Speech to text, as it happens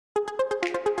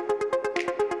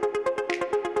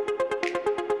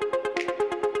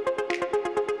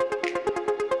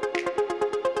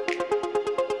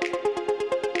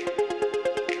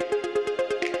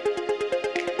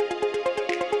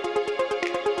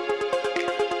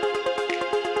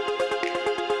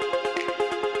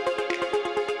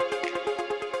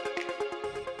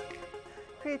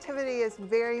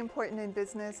important in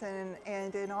business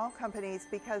and in all companies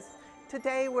because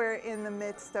today we're in the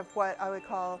midst of what I would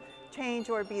call change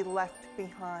or be left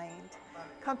behind.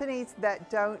 Companies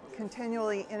that don't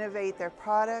continually innovate their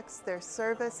products, their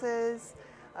services,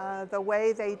 the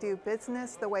way they do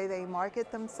business, the way they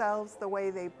market themselves, the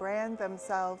way they brand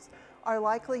themselves are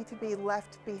likely to be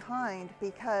left behind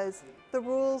because the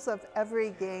rules of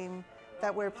every game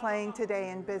that we're playing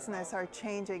today in business are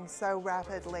changing so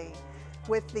rapidly.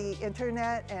 With the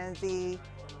internet and the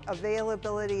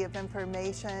availability of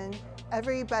information,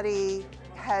 everybody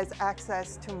has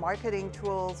access to marketing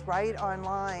tools right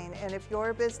online, and if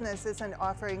your business isn't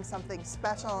offering something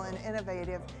special and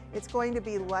innovative, it's going to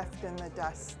be left in the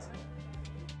dust.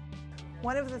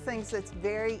 One of the things that's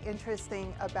very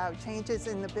interesting about changes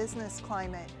in the business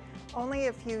climate, only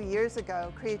a few years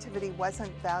ago, creativity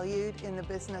wasn't valued in the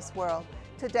business world.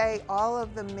 Today, all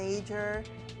of the major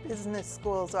business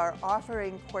schools are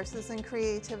offering courses in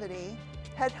creativity.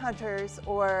 Headhunters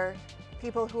or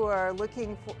people who are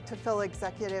looking to fill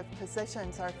executive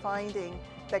positions are finding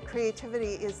that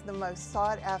creativity is the most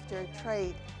sought after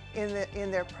trait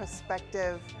in their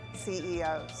prospective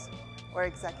CEOs or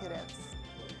executives.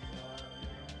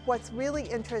 What's really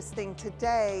interesting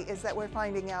today is that we're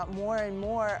finding out more and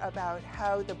more about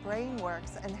how the brain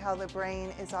works and how the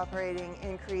brain is operating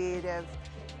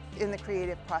in the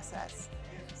creative process.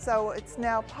 So it's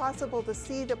now possible to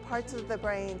see the parts of the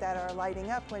brain that are lighting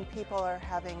up when people are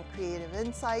having creative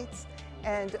insights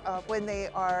and when they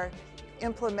are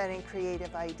implementing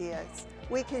creative ideas.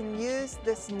 We can use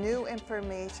this new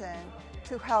information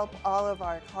to help all of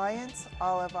our clients,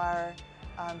 all of our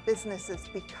businesses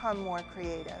become more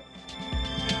creative.